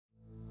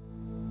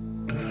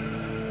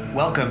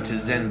Welcome to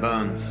Zen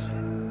Bones,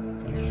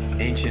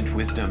 ancient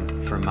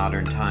wisdom for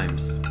modern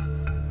times.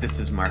 This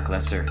is Mark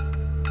Lesser.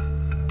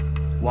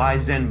 Why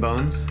Zen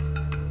Bones?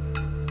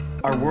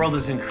 Our world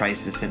is in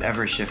crisis and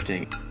ever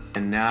shifting,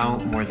 and now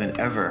more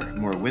than ever,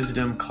 more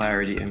wisdom,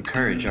 clarity, and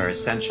courage are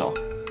essential,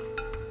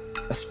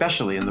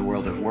 especially in the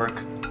world of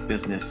work,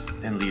 business,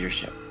 and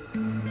leadership.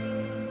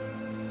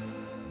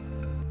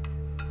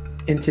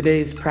 In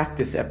today's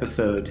practice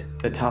episode,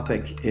 the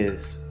topic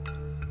is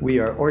we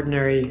are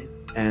ordinary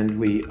and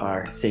we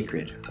are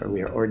sacred, or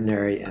we are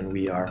ordinary and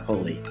we are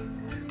holy.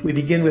 We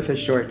begin with a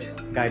short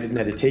guided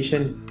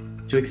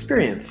meditation to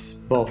experience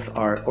both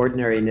our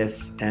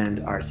ordinariness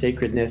and our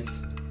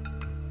sacredness.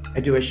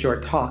 I do a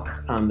short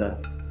talk on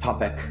the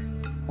topic,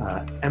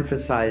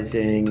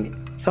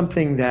 emphasizing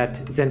something that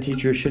Zen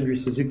teacher Shunryu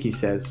Suzuki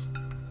says,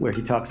 where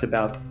he talks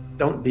about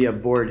don't be a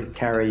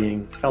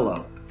board-carrying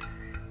fellow.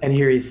 And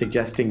here he's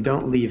suggesting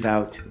don't leave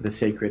out the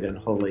sacred and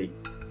holy.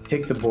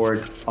 Take the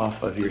board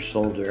off of your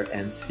shoulder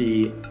and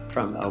see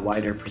from a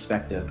wider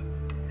perspective.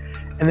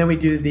 And then we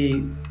do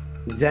the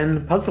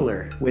Zen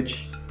puzzler,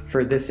 which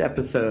for this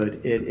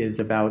episode, it is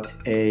about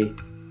a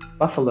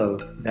buffalo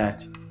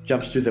that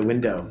jumps through the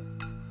window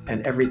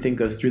and everything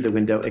goes through the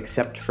window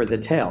except for the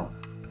tail.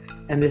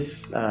 And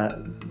this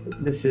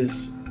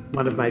is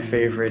one of my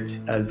favorite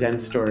Zen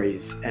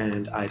stories,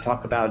 and I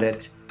talk about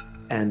it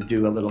and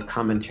do a little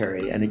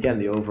commentary. And again,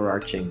 the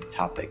overarching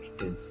topic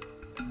is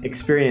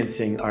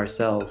experiencing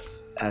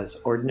ourselves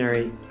as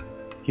ordinary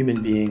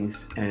human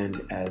beings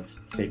and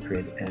as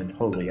sacred and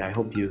holy. I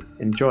hope you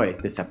enjoy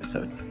this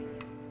episode.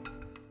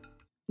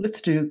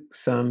 Let's do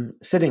some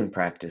sitting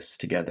practice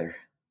together.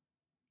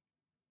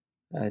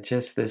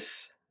 Just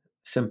this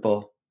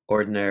simple,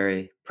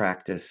 ordinary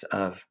practice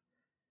of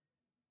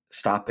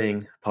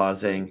stopping,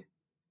 pausing,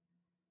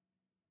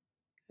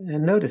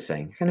 and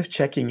noticing, kind of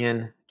checking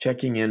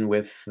in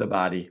with the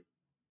body.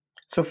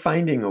 So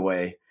finding a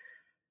way,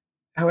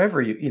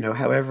 however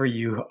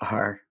you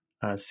are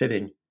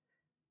sitting,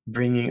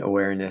 bringing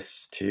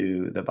awareness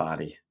to the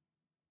body.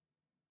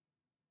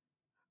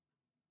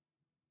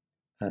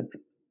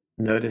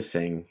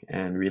 Noticing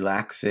and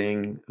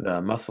relaxing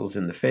the muscles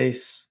in the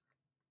face,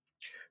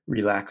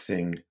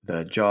 relaxing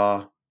the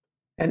jaw,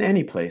 and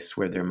any place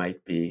where there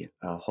might be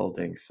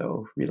holding.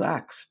 So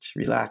relaxed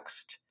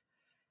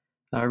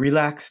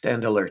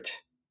and alert.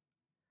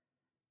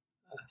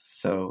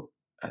 So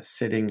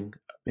sitting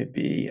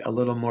maybe a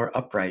little more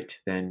upright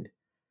than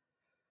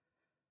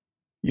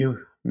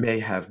you may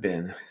have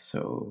been.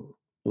 So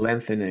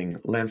lengthening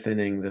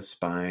the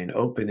spine,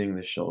 opening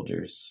the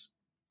shoulders.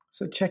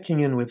 So checking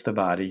in with the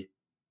body,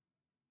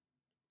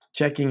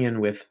 checking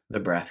in with the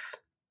breath.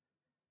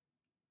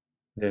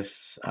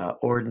 This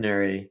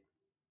ordinary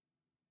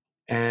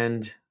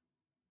and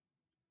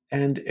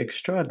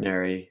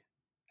extraordinary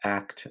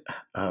act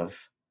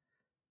of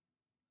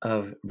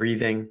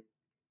breathing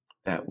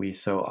that we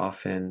so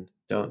often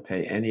don't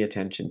pay any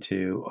attention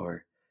to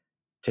or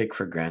take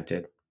for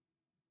granted.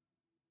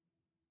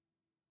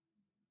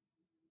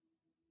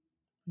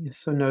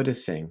 So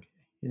noticing,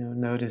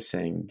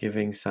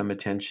 giving some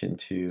attention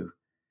to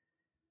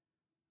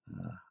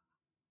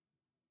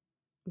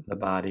the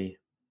body,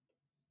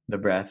 the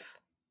breath,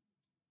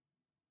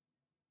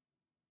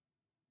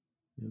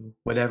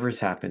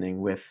 whatever's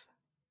happening with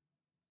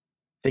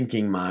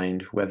thinking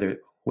mind, whether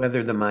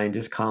the mind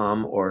is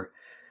calm or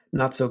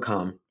not so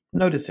calm,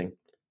 noticing,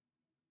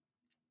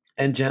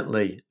 and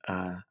gently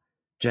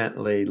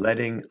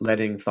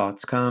letting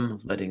thoughts come,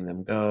 letting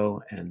them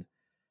go, and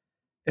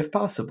if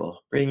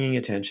possible, bringing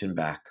attention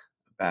back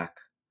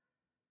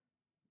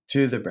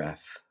to the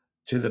breath,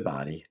 to the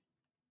body.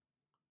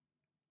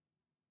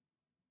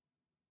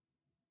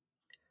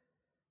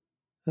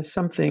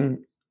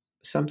 Something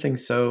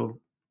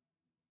so,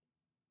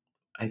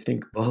 I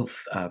think,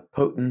 both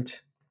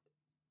potent,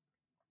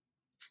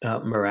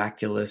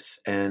 miraculous,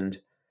 and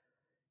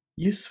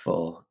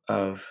useful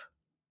of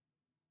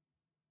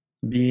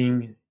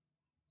being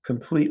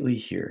completely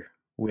here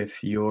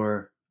with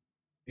your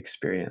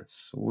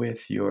experience,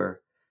 with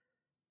your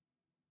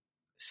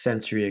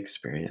sensory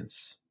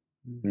experience,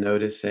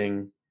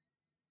 noticing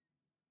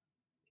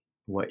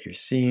what you're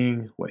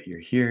seeing, what you're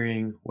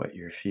hearing, what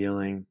you're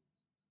feeling,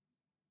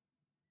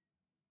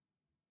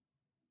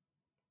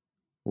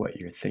 what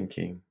you're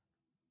thinking.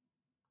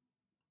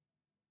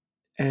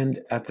 And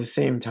at the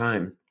same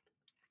time,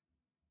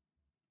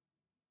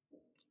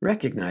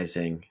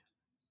 recognizing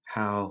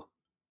how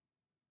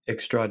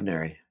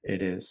extraordinary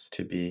it is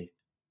to be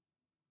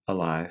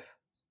alive,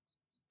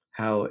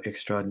 how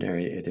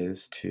extraordinary it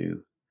is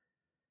to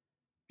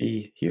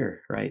be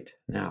here right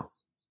now,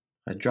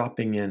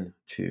 dropping in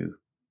to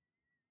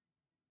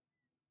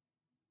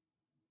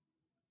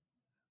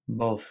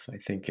both. I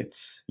think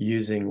it's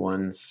using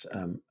one's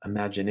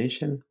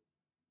imagination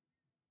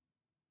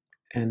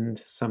and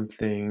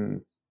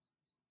something,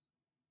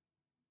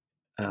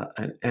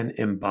 an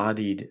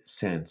embodied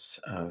sense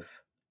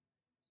of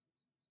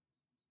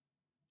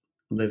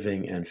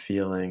living and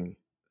feeling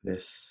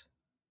this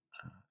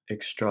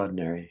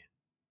extraordinary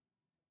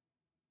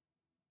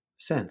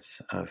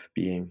sense of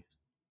being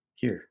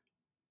here,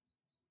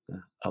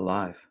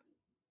 alive,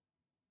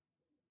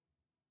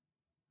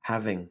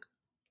 having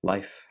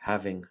life,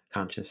 having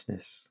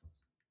consciousness,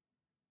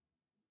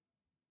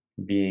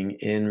 being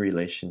in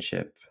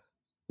relationship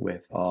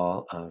with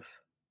all of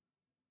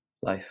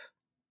life.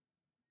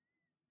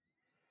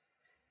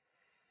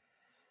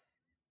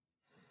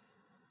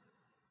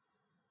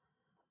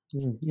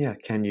 Yeah,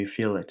 can you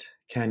feel it?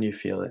 Can you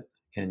feel it?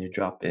 Can you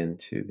drop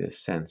into this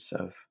sense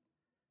of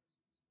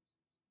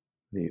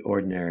the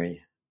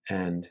ordinary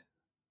and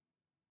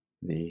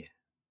the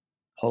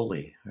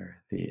holy or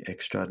the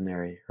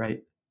extraordinary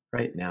right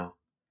now,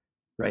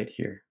 right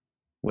here,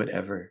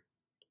 whatever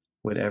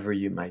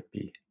you might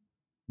be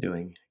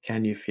doing?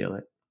 Can you feel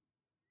it?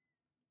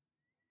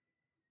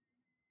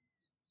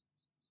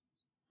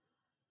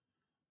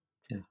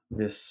 Yeah.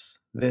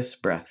 This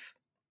breath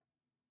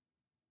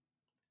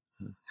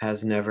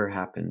has never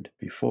happened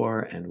before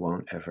and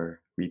won't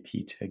ever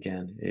repeat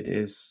again. It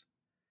is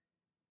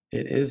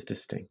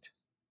distinct.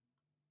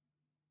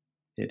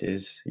 It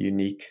is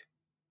unique.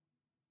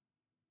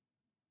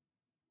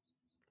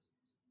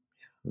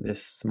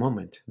 This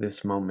moment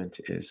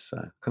is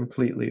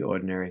completely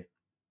ordinary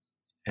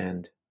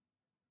and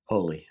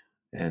holy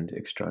and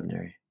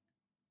extraordinary.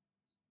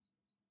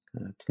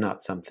 It's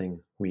not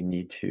something we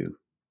need to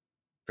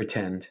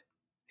pretend.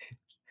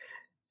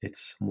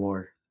 It's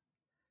more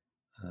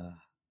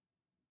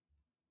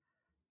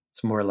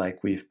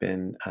like we've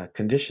been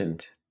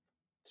conditioned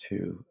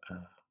to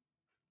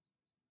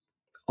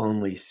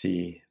only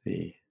see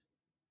the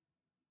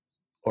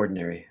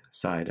ordinary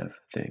side of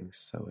things.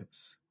 So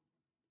it's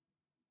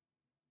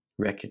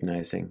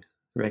recognizing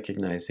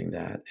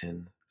that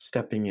and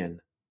stepping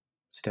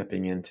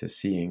into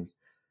seeing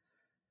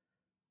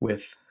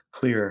with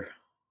clear,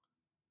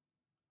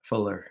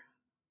 fuller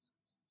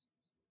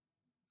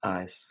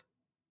eyes.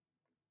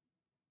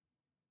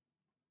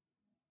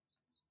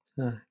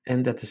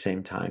 And at the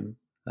same time,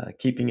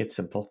 keeping it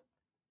simple,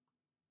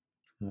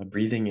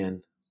 breathing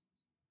in,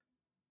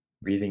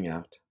 breathing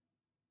out.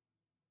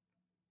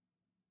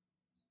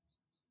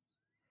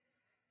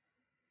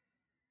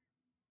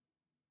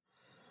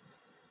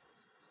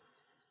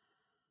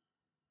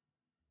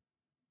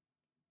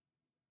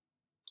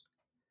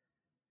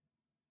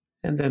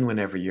 And then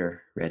whenever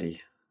you're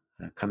ready,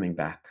 coming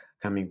back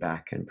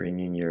and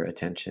bringing your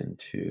attention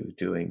to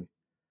doing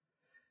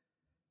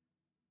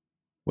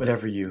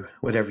whatever you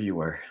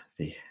were,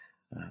 the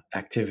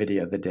activity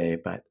of the day,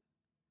 but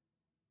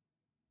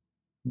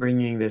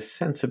bringing this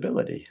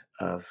sensibility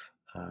of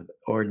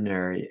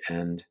ordinary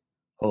and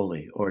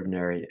holy,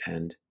 ordinary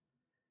and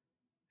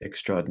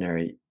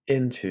extraordinary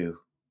into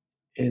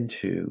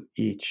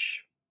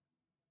each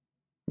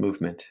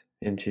movement,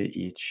 into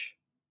each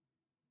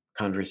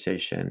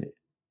conversation,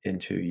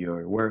 into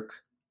your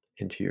work,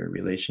 into your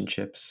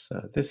relationships.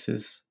 I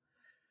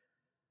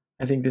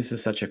think this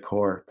is such a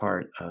core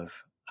part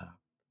of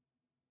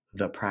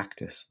the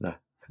practice,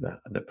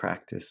 the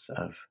practice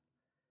of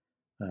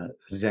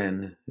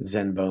Zen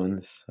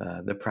bones,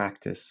 the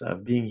practice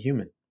of being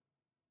human.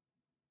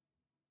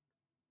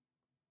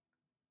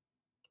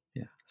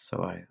 Yeah.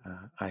 So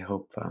I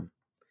hope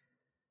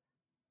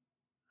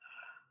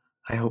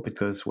it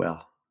goes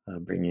well,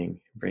 bringing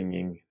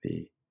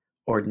the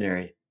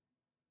ordinary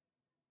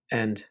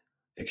and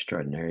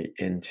extraordinary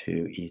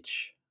into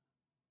each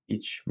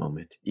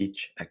moment,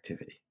 each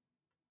activity.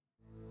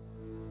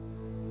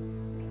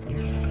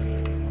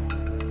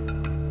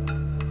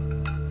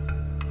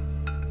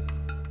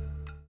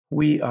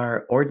 We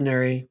are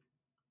ordinary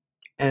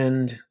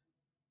and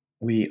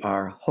we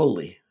are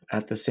holy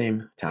at the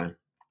same time.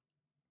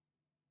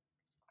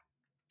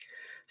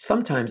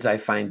 Sometimes I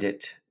find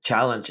it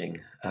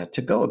challenging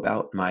to go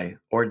about my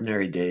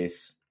ordinary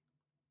days,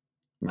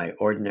 my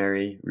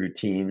ordinary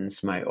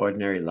routines, my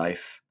ordinary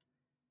life,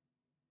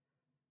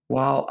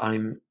 while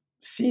I'm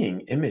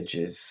seeing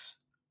images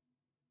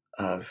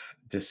of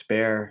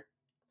despair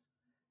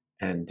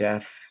and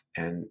death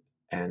and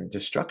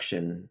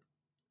destruction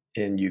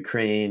in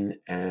Ukraine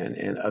and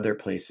in other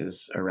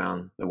places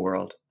around the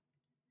world.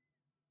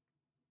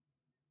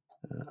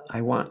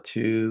 I want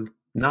to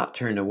not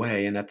turn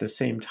away, and at the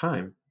same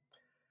time,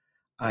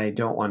 I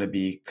don't want to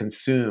be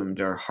consumed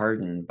or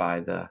hardened by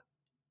the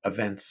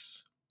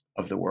events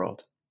of the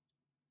world.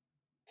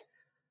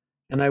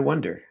 And I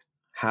wonder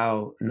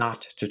how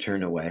not to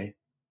turn away,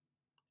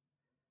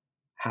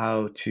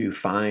 how to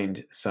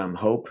find some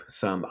hope,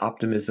 some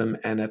optimism,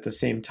 and at the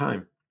same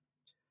time,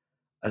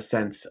 a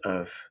sense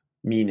of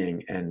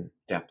meaning and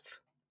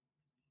depth.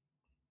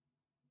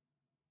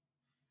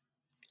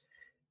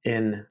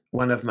 In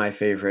one of my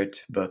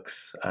favorite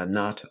books,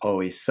 Not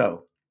Always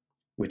So,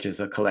 which is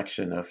a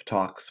collection of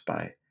talks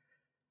by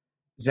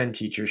Zen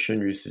teacher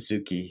Shunryu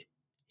Suzuki,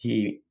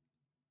 he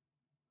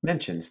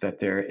mentions that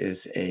there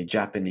is a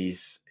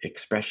Japanese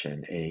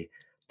expression, a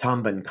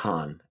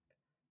tambankan,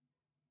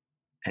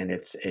 and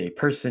it's a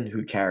person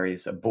who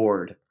carries a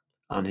board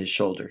on his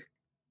shoulder.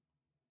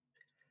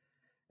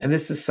 And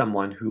this is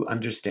someone who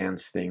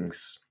understands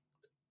things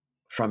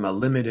from a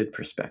limited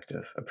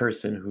perspective, a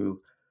person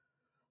who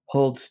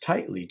holds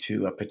tightly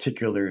to a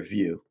particular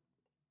view.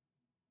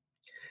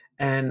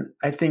 And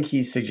I think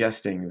he's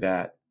suggesting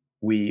that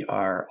we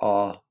are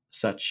all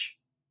such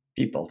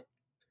people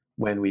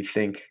when we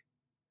think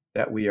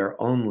that we are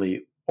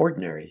only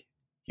ordinary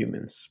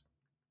humans.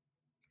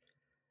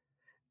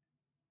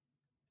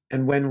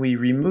 And when we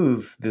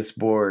remove this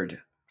board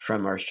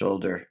from our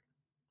shoulder,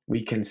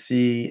 we can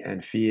see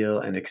and feel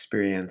and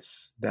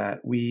experience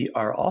that we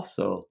are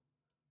also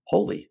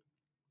holy,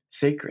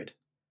 sacred,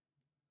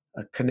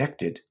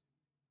 connected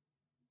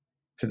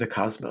to the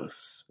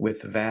cosmos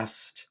with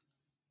vast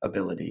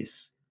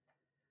abilities,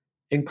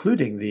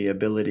 including the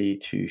ability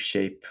to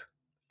shape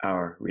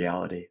our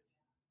reality.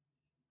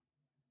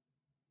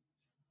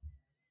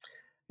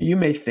 You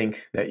may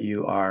think that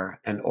you are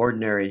an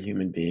ordinary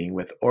human being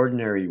with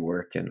ordinary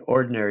work and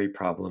ordinary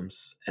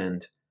problems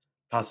and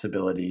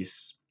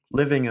possibilities,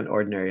 living an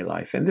ordinary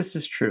life. And this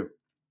is true.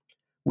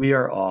 We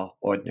are all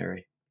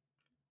ordinary.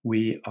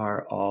 We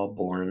are all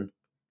born.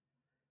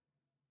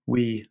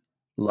 We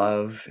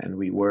love and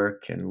we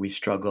work and we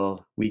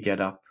struggle. We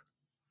get up,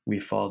 we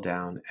fall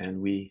down,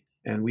 and we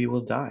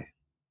will die.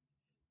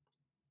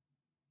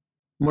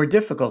 More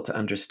difficult to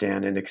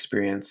understand and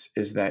experience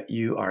is that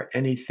you are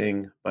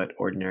anything but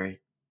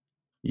ordinary.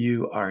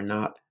 You are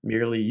not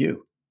merely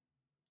you.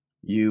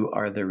 You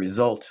are the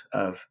result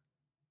of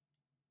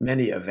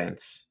many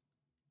events,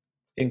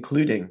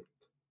 including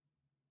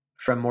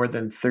from more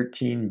than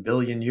 13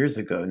 billion years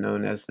ago,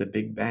 known as the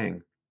Big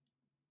Bang,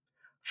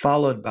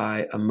 followed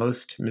by a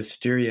most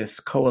mysterious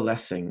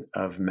coalescing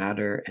of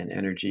matter and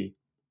energy.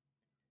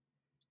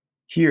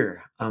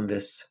 Here on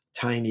this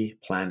tiny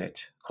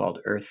planet called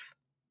Earth,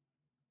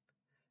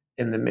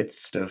 in the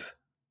midst of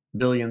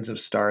billions of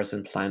stars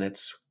and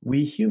planets,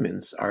 we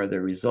humans are the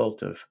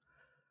result of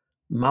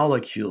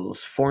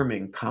molecules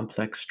forming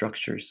complex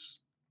structures.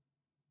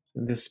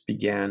 And this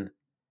began,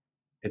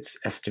 it's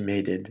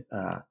estimated,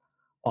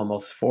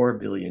 almost 4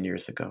 billion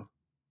years ago.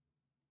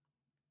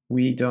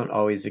 We don't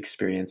always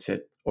experience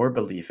it or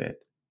believe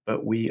it,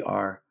 but we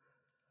are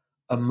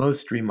a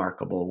most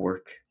remarkable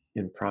work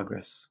in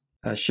progress.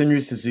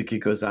 Shunryu Suzuki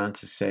goes on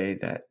to say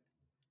that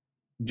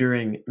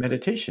during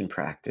meditation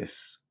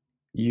practice,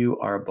 you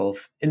are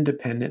both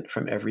independent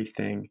from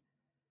everything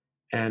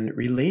and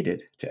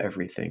related to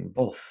everything,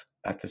 both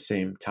at the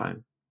same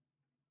time.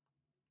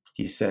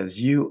 He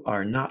says, you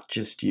are not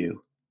just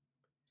you.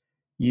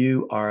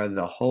 You are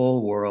the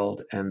whole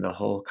world and the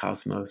whole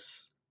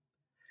cosmos.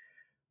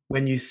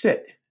 When you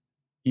sit,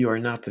 you are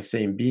not the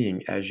same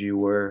being as you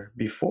were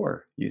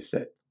before you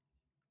sit.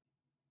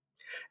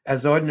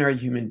 As ordinary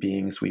human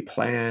beings, we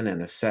plan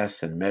and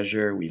assess and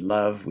measure, we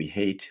love, we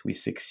hate, we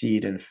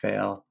succeed and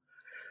fail.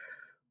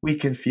 We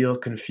can feel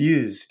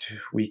confused,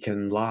 we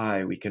can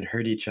lie, we can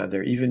hurt each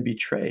other, even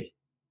betray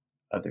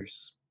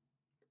others.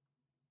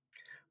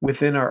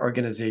 Within our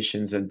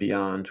organizations and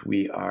beyond,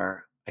 we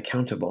are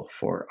accountable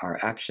for our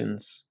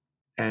actions,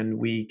 and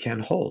we can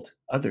hold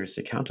others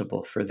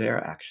accountable for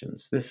their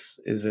actions. This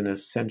is an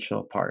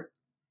essential part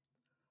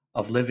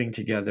of living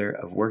together,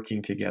 of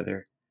working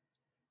together,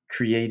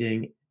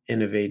 creating,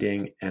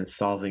 innovating, and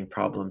solving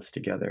problems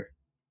together.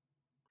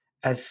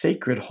 As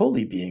sacred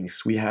holy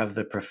beings, we have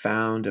the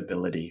profound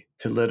ability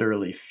to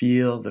literally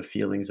feel the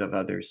feelings of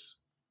others.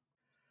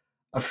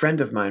 A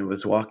friend of mine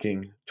was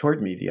walking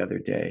toward me the other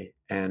day,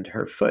 and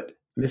her foot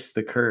missed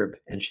the curb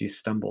and she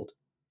stumbled.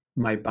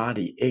 My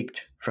body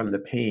ached from the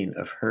pain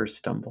of her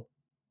stumble.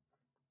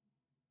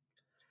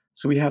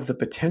 So we have the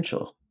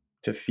potential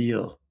to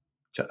feel,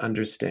 to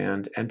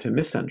understand, and to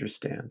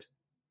misunderstand,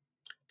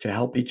 to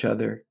help each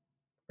other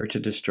or to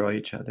destroy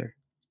each other.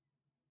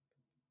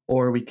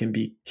 Or we can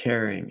be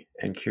caring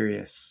and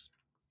curious.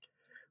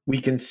 We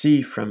can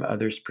see from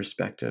others'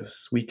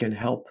 perspectives. We can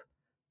help,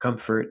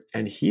 comfort,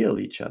 and heal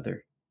each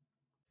other.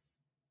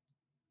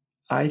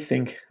 I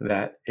think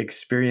that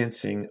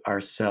experiencing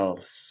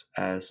ourselves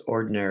as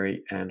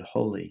ordinary and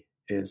holy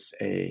is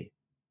a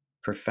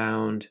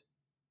profound,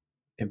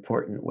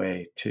 important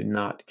way to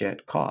not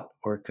get caught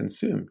or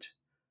consumed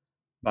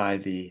by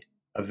the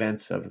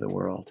events of the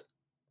world,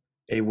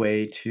 a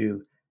way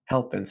to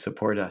help and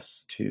support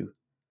us to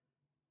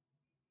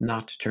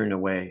not turn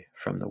away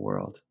from the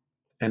world.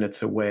 And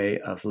it's a way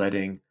of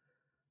letting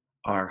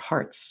our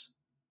hearts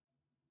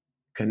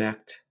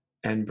connect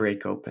and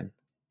break open,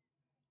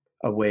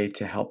 a way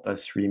to help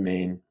us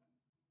remain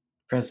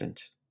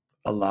present,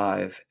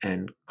 alive,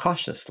 and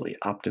cautiously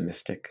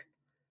optimistic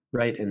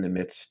right in the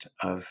midst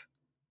of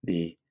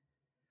the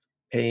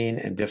pain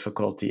and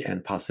difficulty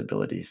and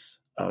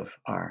possibilities of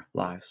our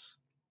lives.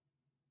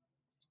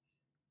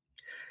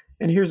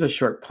 And here's a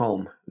short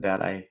poem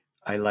that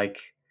I like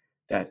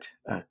that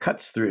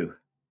cuts through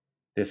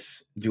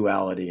this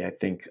duality, I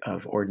think,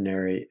 of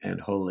ordinary and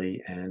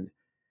holy. And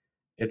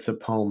it's a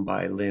poem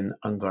by Lynn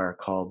Ungar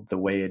called The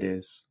Way It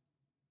Is.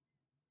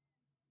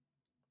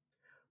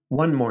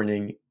 One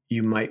morning,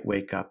 you might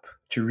wake up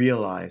to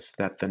realize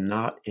that the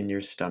knot in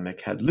your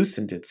stomach had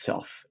loosened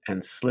itself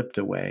and slipped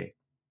away.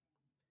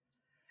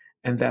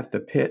 and that the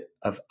pit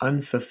of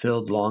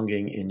unfulfilled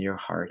longing in your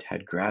heart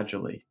had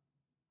gradually,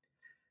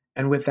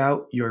 and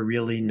without your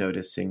really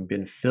noticing,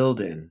 been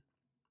filled in,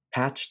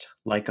 patched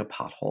like a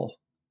pothole,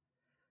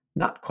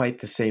 not quite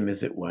the same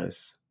as it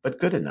was, but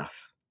good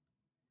enough.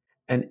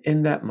 And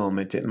in that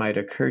moment, it might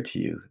occur to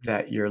you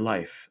that your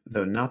life,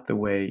 though not the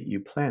way you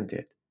planned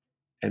it,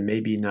 and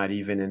maybe not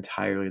even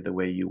entirely the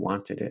way you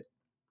wanted it,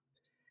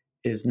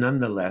 is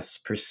nonetheless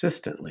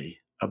persistently,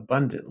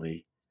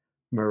 abundantly,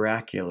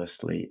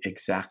 miraculously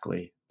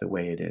exactly the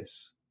way it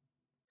is.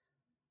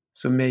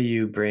 So may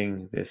you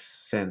bring this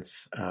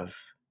sense of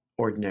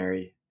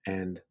ordinary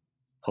and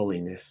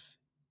holiness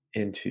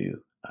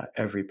into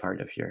every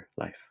part of your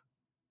life.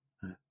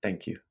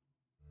 Thank you.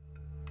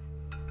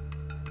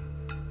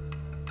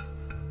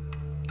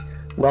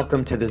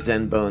 Welcome to the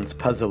Zen Bones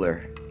Puzzler,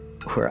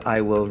 where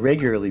I will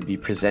regularly be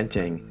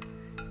presenting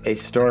a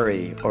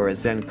story or a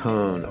Zen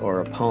koan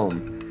or a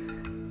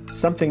poem,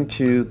 something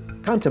to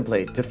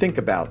contemplate, to think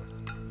about,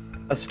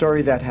 a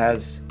story that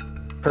has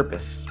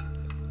purpose.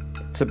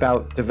 It's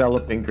about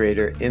developing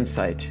greater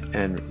insight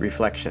and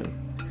reflection,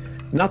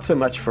 not so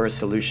much for a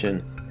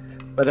solution,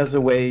 but as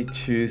a way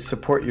to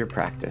support your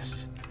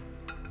practice,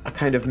 a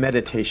kind of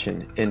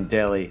meditation in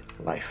daily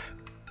life.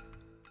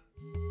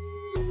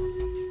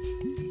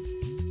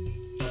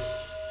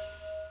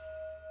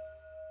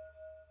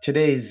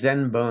 Today's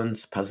Zen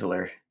Bones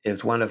Puzzler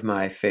is one of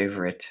my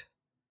favorite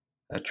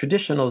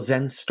traditional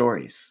Zen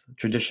stories,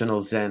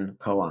 traditional Zen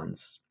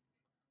koans.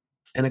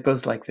 And it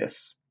goes like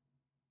this.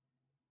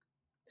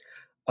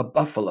 A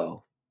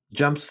buffalo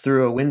jumps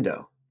through a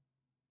window,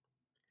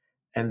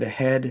 and the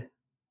head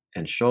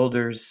and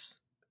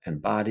shoulders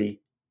and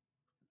body,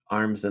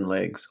 arms and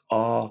legs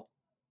all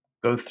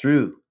go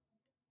through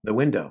the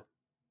window.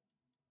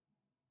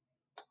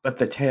 But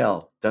the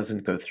tail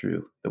doesn't go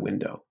through the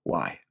window.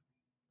 Why?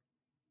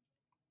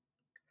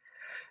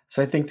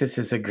 So I think this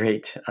is a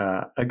great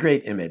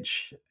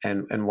image,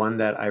 and one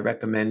that I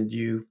recommend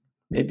you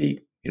maybe,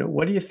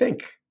 what do you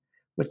think?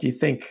 What do you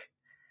think?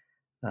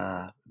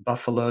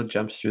 Buffalo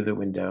jumps through the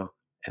window,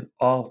 and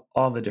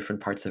all the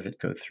different parts of it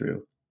go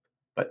through,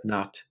 but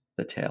not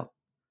the tail,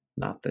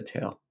 not the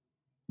tail.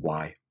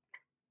 Why?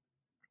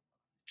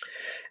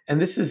 And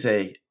this is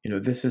a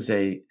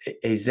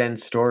Zen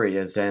story,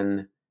 a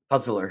Zen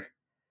puzzler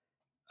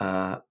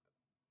that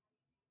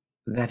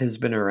has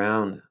been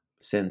around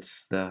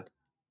since the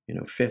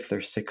 5th or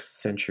 6th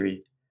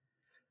century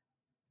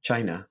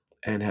China,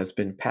 and has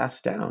been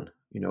passed down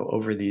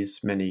over these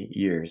many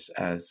years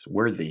as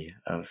worthy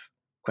of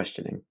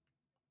questioning.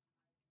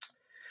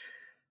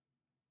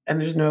 And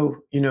there's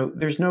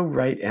no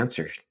right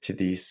answer to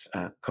these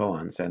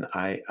koans, and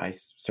I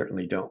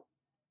certainly don't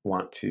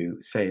want to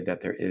say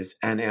that there is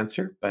an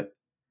answer, but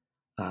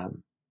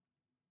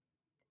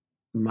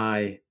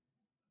my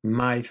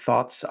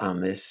thoughts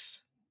on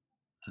this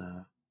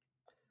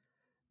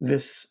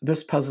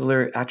this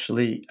puzzler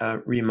actually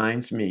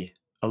reminds me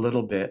a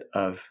little bit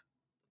of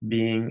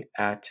being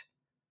at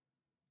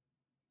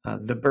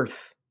the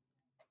birth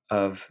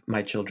of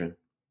my children,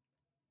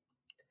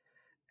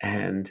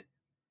 and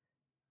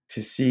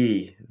to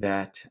see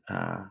that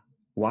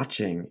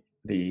watching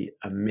the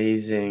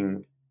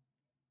amazing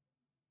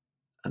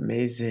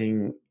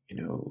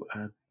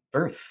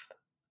birth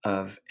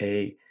of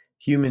a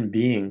human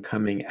being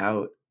coming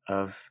out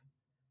of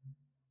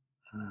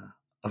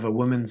a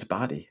woman's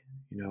body.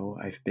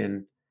 I've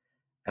been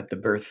at the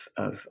birth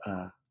of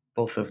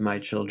both of my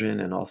children,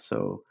 and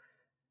also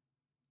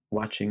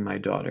watching my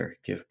daughter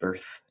give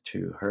birth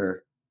to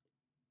her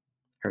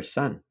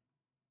son,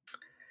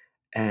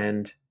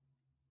 and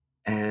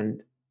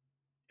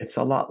it's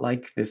a lot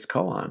like this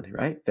koan,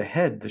 right? The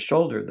head, the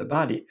shoulder, the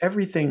body,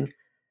 everything.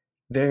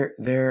 There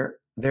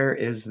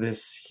is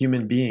this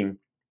human being,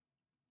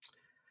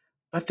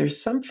 but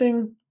there's some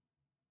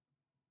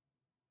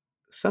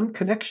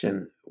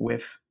connection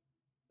with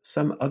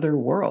some other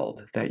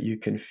world that you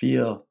can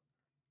feel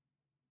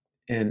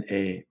in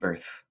a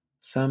birth,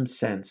 some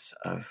sense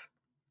of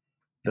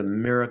the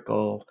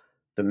miracle,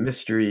 the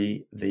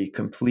mystery, the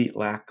complete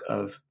lack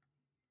of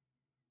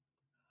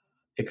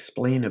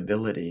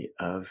explainability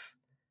of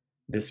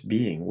this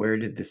being. Where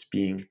did this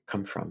being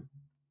come from?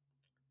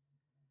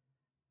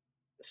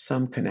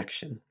 Some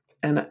connection.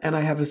 And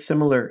I have a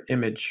similar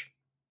image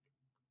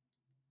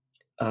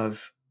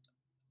of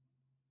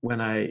when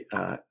I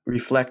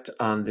reflect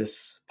on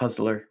this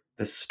puzzler,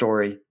 this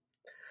story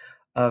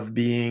of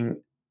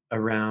being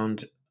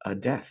around a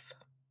death.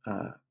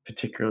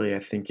 Particularly,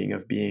 I'm thinking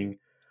of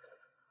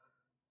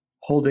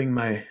holding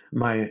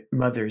my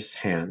mother's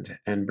hand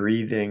and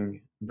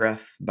breathing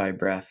breath by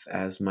breath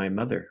as my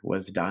mother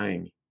was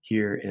dying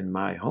here in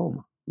my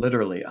home,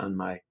 literally on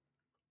my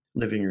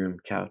living room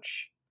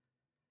couch.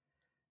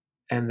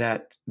 And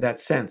that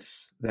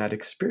sense, that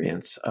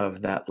experience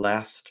of that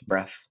last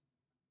breath.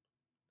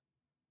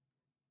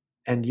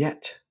 And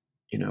yet,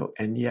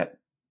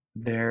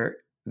 there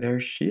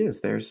she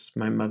is. There's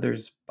my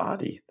mother's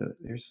body.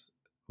 There's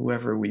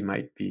whoever we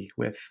might be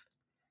with.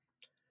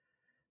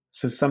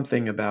 So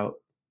something about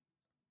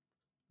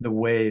the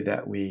way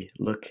that we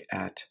look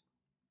at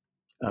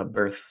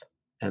birth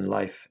and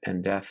life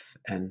and death,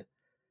 and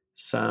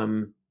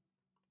some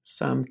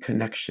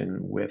connection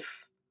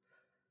with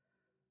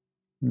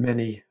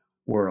many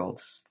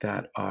worlds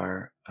that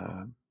are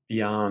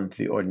beyond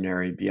the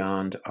ordinary,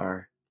 beyond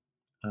our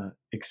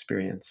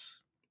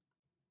experience.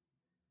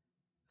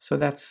 So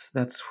that's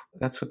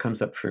what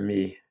comes up for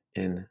me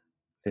in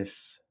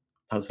this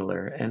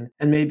puzzler, and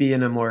maybe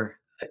in a more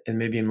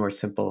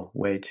simple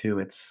way too.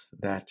 It's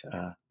that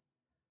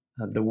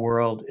the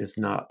world is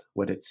not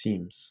what it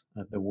seems.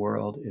 The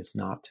world is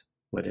not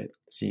what it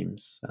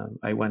seems.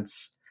 I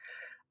once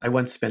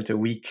spent a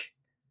week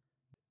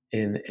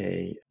in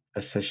a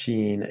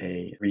sesshin,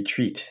 a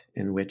retreat,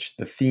 in which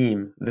the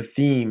theme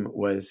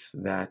was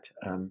that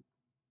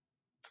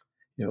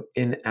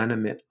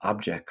inanimate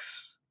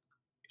objects,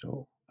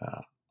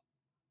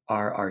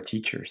 are our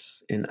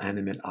teachers.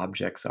 Inanimate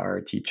objects are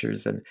our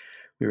teachers, and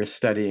we were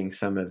studying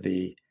some of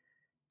the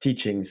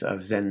teachings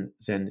of Zen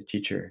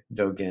teacher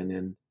Dogen,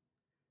 and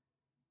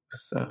it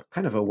was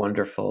kind of a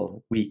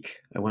wonderful week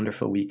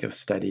of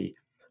study.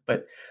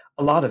 But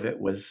a lot of it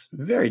was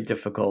very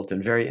difficult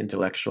and very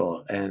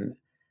intellectual. And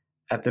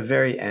at the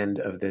very end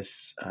of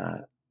this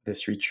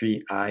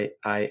retreat, I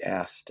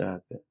asked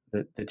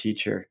the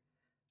teacher,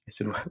 I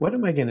said, "What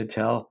am I going to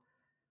tell?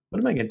 What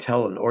am I going to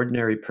tell an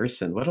ordinary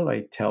person? What will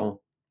I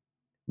tell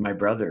my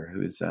brother,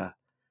 who's an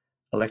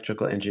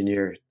electrical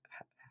engineer?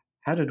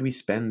 How did we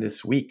spend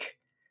this week,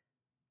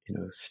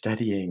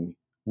 studying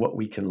what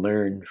we can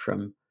learn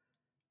from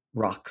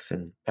rocks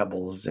and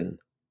pebbles and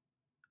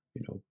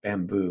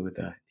bamboo,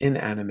 the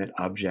inanimate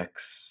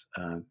objects,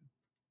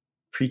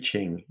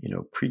 preaching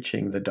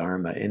the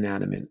Dharma,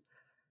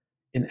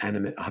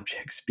 inanimate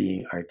objects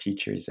being our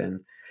teachers."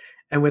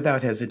 And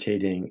without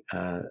hesitating,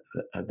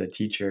 the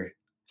teacher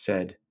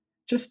said,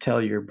 "Just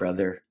tell your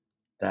brother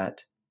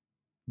that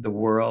the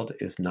world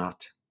is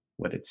not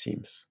what it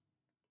seems.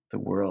 The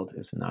world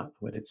is not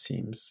what it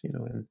seems."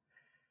 And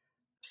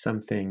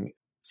something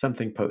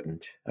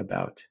potent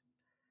about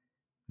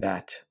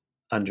that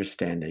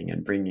understanding,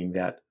 and bringing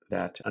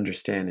that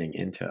understanding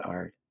into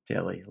our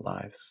daily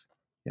lives.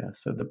 Yeah.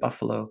 So the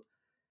buffalo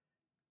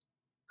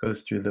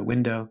goes through the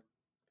window,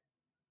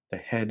 the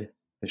head,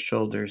 the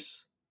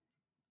shoulders,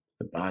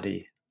 the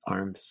body,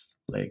 arms,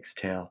 legs,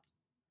 tail.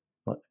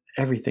 Well,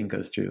 everything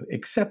goes through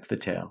except the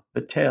tail.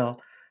 The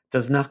tail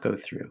does not go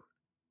through.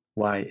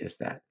 Why is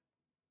that?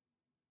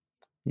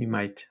 You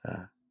might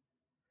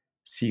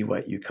see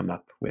what you come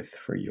up with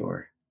for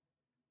your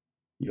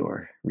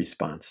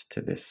response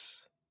to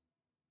this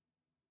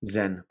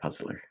Zen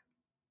puzzler.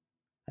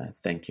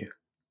 Thank you.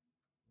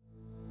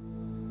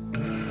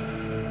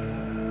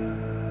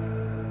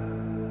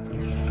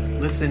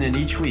 Listen in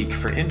each week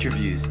for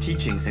interviews,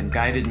 teachings, and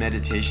guided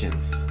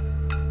meditations.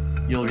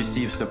 You'll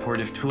receive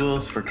supportive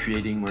tools for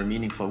creating more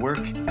meaningful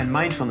work and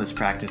mindfulness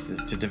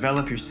practices to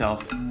develop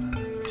yourself,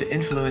 to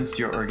influence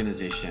your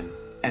organization,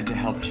 and to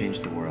help change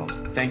the world.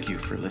 Thank you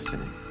for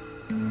listening.